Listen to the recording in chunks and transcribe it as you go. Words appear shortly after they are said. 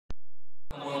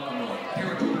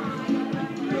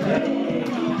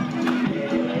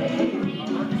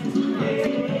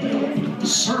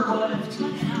Circle left,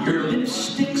 your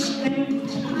lipstick's stained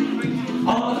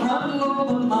on the front lobe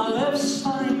of my left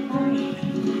side brain.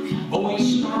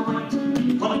 Voice star right,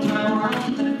 wanna turn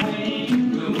around that way you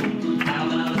go.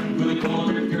 Out with a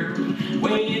corner girl,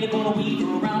 way you gonna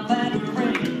weave around that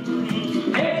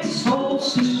ring. Hey, soul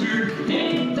sister,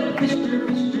 ain't that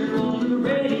Mr. on the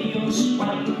radio,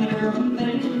 swinging there and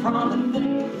then from the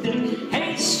thing.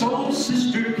 Hey, soul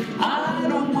sister, I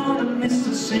don't wanna miss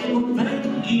a single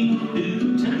thing you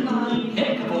do tonight.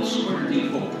 Heck of a squirty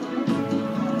for.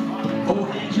 Oh,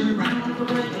 hands around the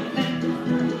right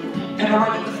and a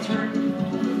right left turn.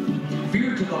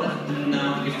 Veer to the left and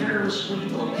now you fair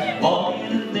sweet. Ball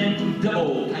in and then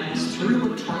double pass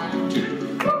through a tractor.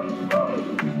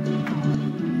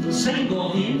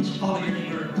 Single hinge, follow your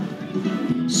neighbor.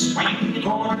 Swing the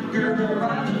corner, girl,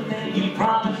 around and then you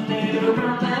promise that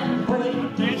around that way.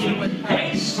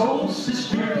 Hey, soul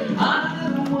sister,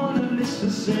 I don't wanna miss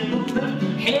a single thing.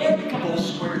 Head couple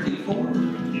squarely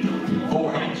forward,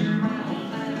 four hands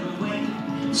around that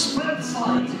way. Split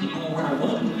sides anymore,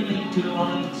 one you need two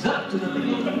lines up to the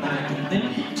middle and back, and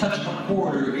then touch my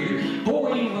quarter here.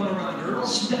 Boy, run around, girl,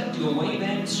 step to a wave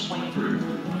and swing through.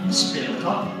 Spin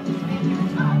top,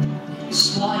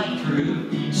 slide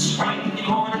through, swing the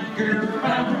corner, girl,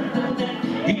 around and then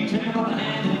you take my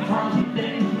hand in front of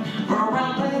them,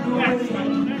 around that way.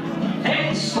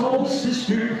 Hey, soul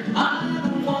sister, I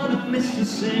don't wanna miss a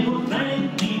single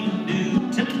thing you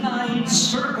do tonight.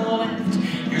 Circle left,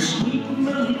 your sweet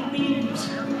million beams,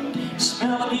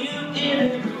 smell of you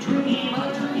in every dream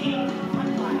I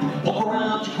dream. Walk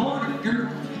around your corner, girl,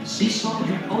 see some of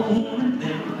your own and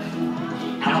then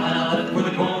out with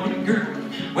a corner, girl,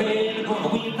 where you gonna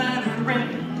weave that ring.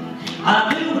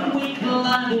 I knew when we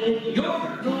collided,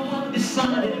 you're the one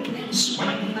decided.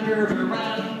 Swing the nerve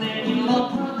around and then you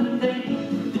love the day.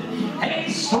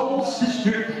 Hey, soul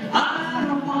sister, I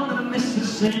don't wanna miss a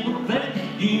single thing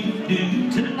you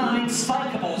do tonight.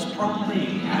 Cycles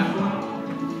probably halfway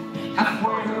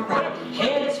around,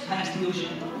 heads past the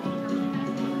ocean.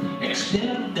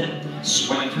 Extend and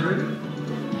swing through.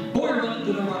 Boy, run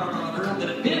to the right, girl,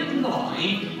 then bend the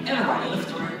line and a right left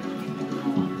turn.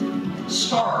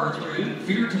 Star through,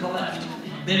 veer to the left,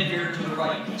 then veer to the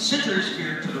right. Centers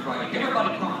veer to the right.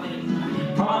 Everybody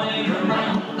promenade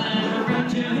around and around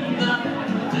to the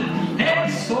left. Hey,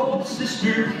 soul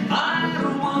sister, I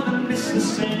don't wanna miss a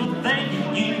single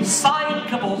thing. You side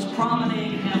couples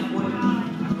promenade halfway around.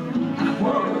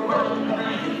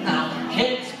 Now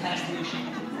heads past the ocean.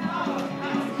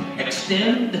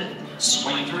 Extend,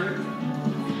 swing through.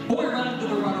 Boy, run to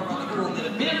the right, girl,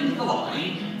 then bend the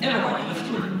line and a right left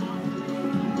turn.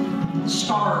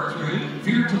 Star through,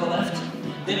 veer to the left,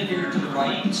 then veer to the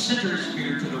right. Centers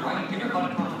veer to the right.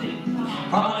 Everybody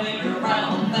promenade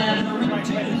around and around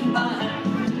to the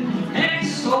line. Hey,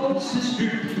 soul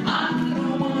sister, I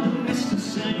don't wanna miss a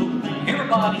single thing.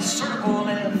 Everybody circle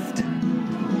left.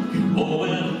 Oh,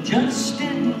 well, just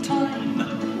in time.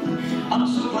 I'm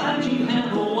so glad you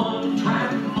have a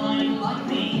one-track mind like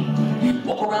me.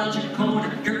 Walk around your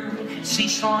corner, girl,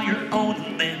 seesaw your own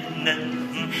and then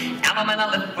I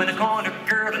left with a corner,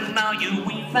 girl, and now you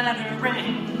weave that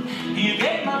ring. You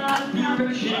gave my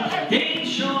direction, gave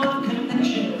your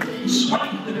connection.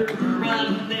 Swing the dirt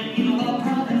around and then you love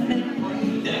how that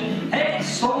thing. Hey,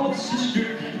 soul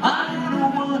sister, I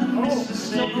don't wanna